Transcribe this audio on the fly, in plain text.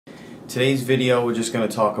Today's video, we're just going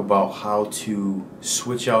to talk about how to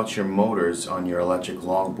switch out your motors on your electric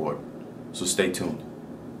longboard. So stay tuned.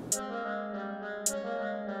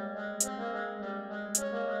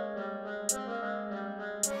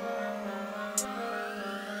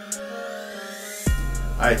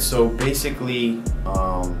 Alright, so basically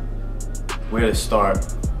where to start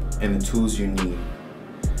and the tools you need.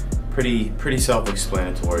 Pretty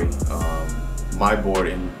self-explanatory. My board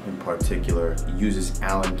in particular uses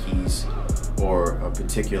Allen keys or a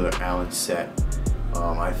particular Allen set.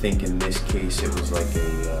 I think in this case it was like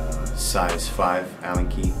a size 5 Allen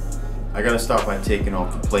key. I gotta start by taking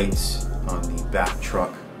off the plates on the back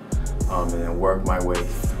truck and then work my way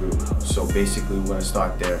through. So basically we're gonna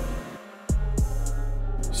start there.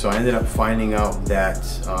 So I ended up finding out that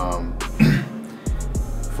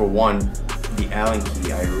for one, the Allen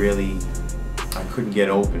key I couldn't get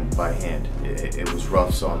open by hand. It was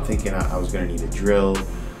rough, so I'm thinking I was gonna need a drill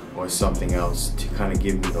or something else to kind of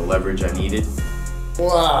give me the leverage I needed.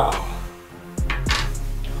 Wow!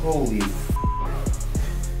 Holy f.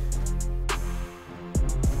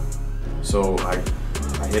 So I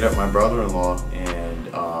hit up my brother-in-law and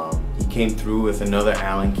he came through with another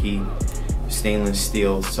Allen key, stainless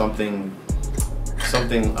steel, something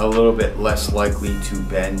a little bit less likely to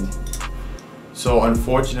bend. So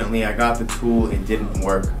unfortunately, I got the tool, it didn't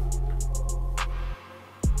work.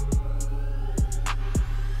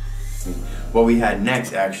 What we had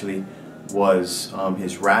next actually was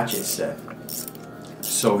his ratchet set.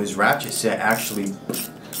 So his ratchet set actually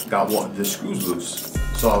got the screws loose.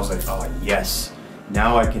 So I was like, oh yes,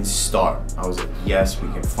 now I can start. I was like, yes,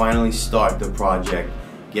 we can finally start the project,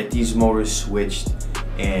 get these motors switched,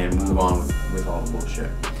 and move on with all the bullshit.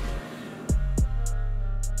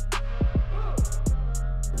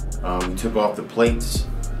 We took off the plates,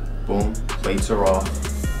 boom, plates are off.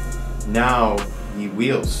 Now the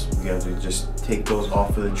wheels, we have to just take those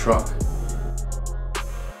off of the truck.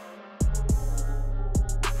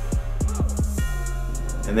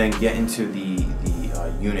 And then get into the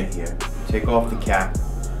unit here. Take off the cap.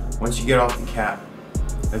 Once you get off the cap,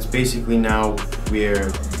 that's basically now where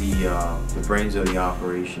the brains of the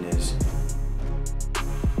operation is.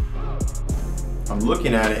 I'm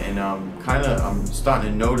looking at it and I'm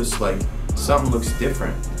starting to notice like something looks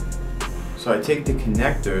different. So I take the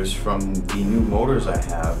connectors from the new motors I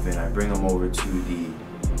have and I bring them over to the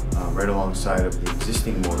right alongside of the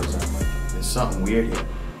existing motors. I'm like, there's something weird here.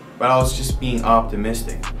 But I was just being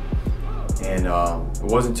optimistic. And it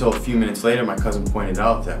wasn't until a few minutes later my cousin pointed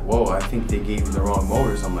out that, whoa, I think they gave you the wrong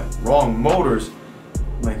motors. I'm like, wrong motors?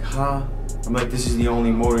 I'm like, huh? I'm like, this is the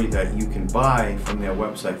only motor that you can buy from their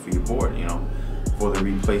website for your board, you know, for the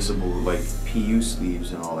replaceable like PU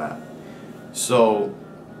sleeves and all that. So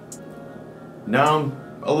now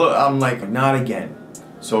I'm like, not again.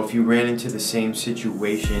 So if you ran into the same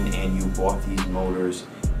situation and you bought these motors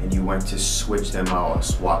and you went to switch them out or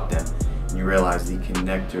swap them and you realized the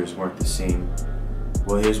connectors weren't the same,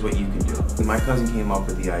 well, here's what you can do. My cousin came up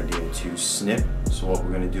with the idea to snip. So what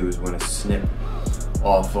we're gonna do is we're gonna snip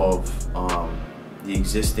off of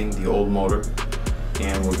the old motor,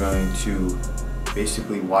 and we're going to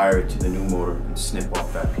basically wire it to the new motor and snip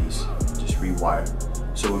off that piece. Just rewire.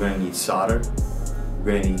 So we're gonna need solder,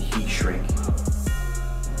 we're gonna need heat shrink.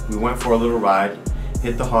 We went for a little ride,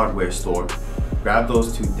 hit the hardware store, grabbed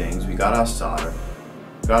those two things, we got our solder,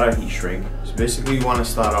 got our heat shrink. So basically you wanna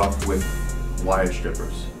start off with wire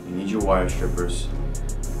strippers. You need your wire strippers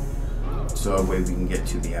so that way we can get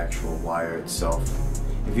to the actual wire itself.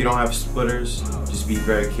 If you don't have splitters, just be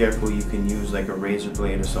very careful. You can use like a razor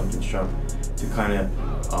blade or something sharp to kind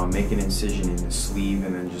of make an incision in the sleeve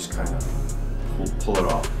and then just kind of pull it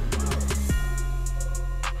off.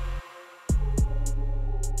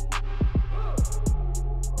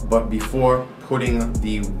 But before putting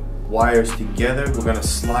the wires together, we're going to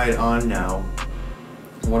slide on now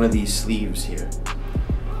one of these sleeves here,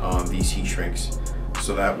 these heat shrinks,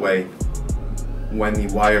 so that way when the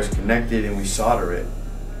wire's connected and we solder it,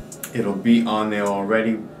 it'll be on there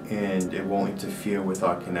already and it won't interfere with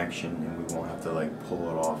our connection and we won't have to like pull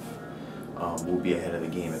it off. We'll be ahead of the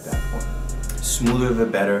game at that point. Smoother the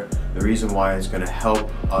better. The reason why is going to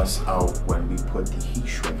help us out when we put the heat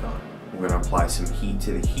shrink on. We're going to apply some heat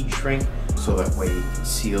to the heat shrink so that way it can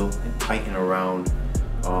seal and tighten around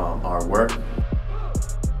our work.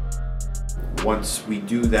 Once we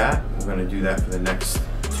do that, we're going to do that for the next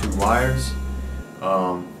two wires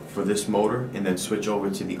for this motor and then switch over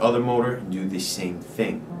to the other motor and do the same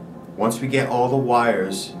thing. Once we get all the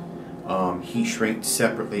wires heat shrinked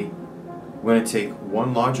separately, we're going to take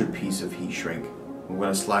one larger piece of heat shrink. We're going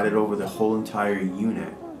to slide it over the whole entire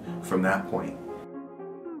unit from that point.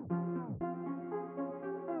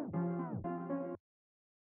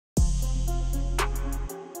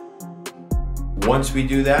 Once we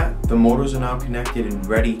do that, the motors are now connected and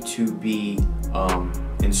ready to be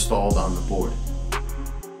installed on the board.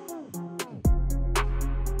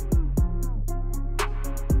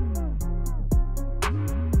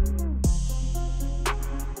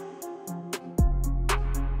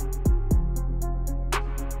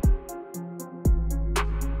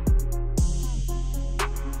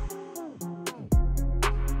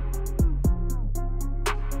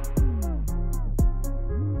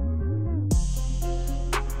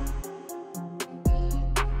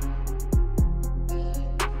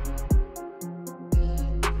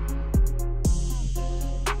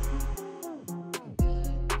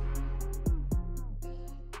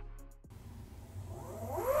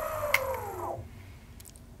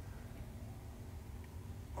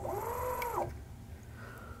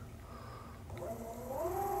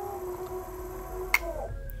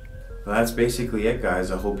 Well, that's basically it, guys.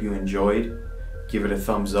 I hope you enjoyed. Give it a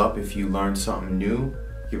thumbs up if you learned something new.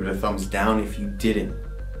 Give it a thumbs down if you didn't.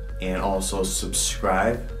 And also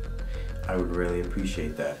subscribe. I would really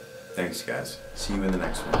appreciate that. Thanks, guys. See you in the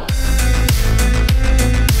next one.